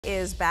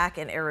Is back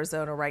in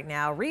Arizona right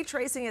now,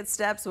 retracing its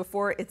steps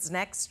before its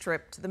next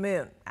trip to the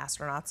moon.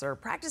 Astronauts are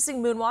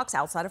practicing moonwalks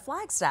outside of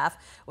Flagstaff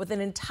with an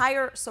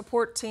entire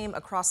support team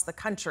across the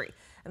country.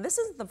 And this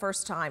isn't the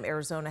first time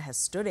Arizona has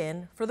stood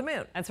in for the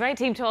moon. That's right.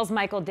 Team 12's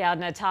Michael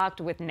Doudna talked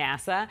with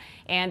NASA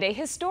and a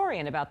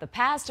historian about the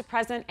past,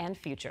 present, and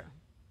future.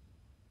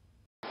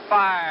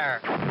 Fire!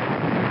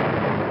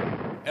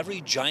 Every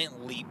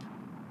giant leap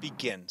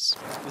begins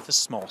with a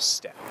small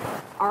step.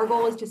 Our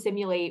goal is to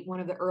simulate one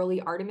of the early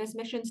Artemis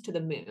missions to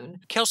the moon.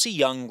 Kelsey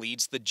Young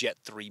leads the Jet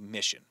 3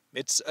 mission.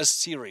 It's a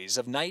series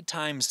of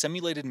nighttime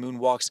simulated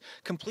moonwalks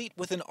complete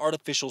with an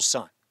artificial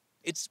sun.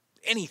 It's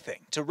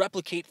anything to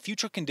replicate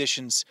future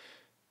conditions,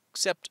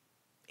 except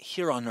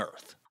here on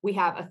Earth. We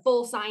have a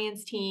full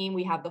science team.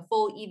 We have the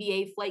full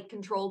EVA flight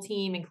control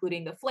team,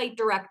 including the flight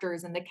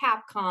directors and the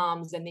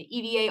Capcoms and the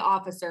EVA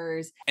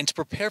officers. And to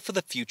prepare for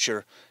the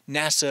future,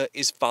 NASA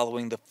is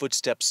following the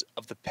footsteps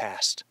of the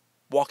past,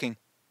 walking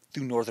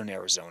through northern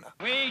Arizona.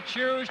 We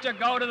choose to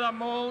go to the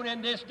moon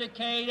in this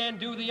decade and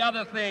do the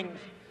other things,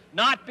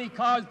 not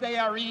because they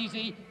are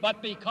easy,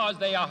 but because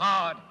they are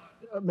hard.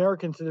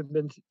 Americans have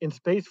been in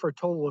space for a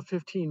total of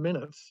 15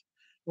 minutes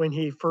when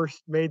he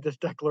first made this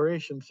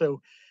declaration.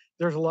 So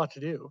there's a lot to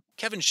do.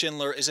 Kevin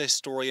Schindler is a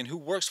historian who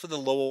works for the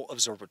Lowell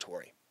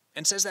Observatory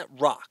and says that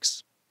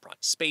rocks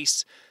brought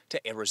space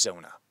to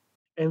Arizona.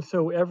 And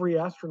so every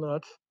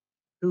astronaut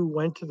who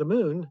went to the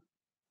moon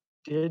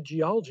did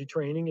geology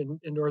training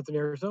in northern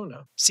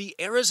Arizona. See,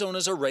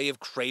 Arizona's array of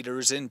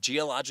craters and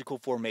geological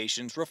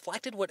formations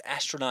reflected what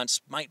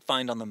astronauts might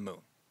find on the moon.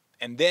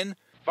 And then,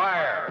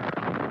 Fire!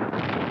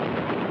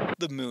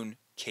 The moon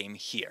came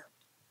here.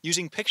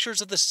 Using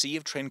pictures of the Sea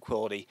of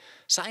Tranquility,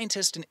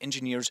 scientists and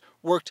engineers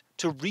worked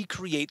to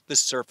recreate the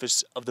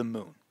surface of the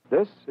moon.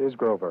 This is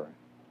Grover,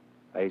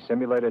 a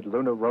simulated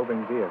lunar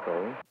roving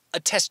vehicle.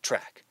 A test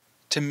track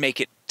to make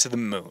it to the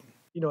moon.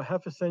 You know,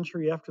 half a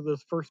century after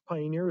those first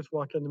pioneers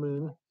walked on the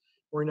moon,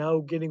 we're now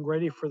getting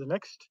ready for the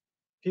next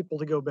people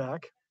to go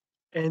back,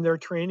 and they're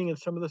training in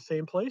some of the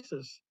same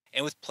places.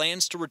 And with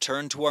plans to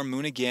return to our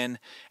moon again,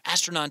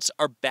 astronauts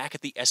are back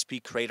at the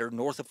SP crater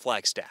north of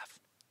Flagstaff,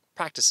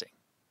 practicing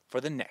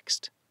for the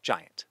next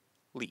giant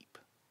leap.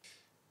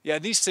 Yeah,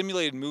 these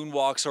simulated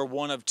moonwalks are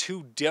one of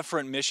two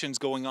different missions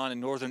going on in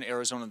northern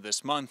Arizona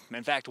this month.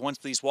 In fact, once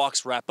these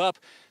walks wrap up,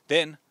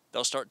 then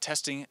they'll start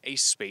testing a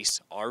space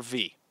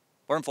RV.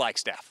 We're in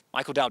Flagstaff.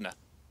 Michael Doudna,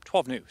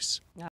 12 News.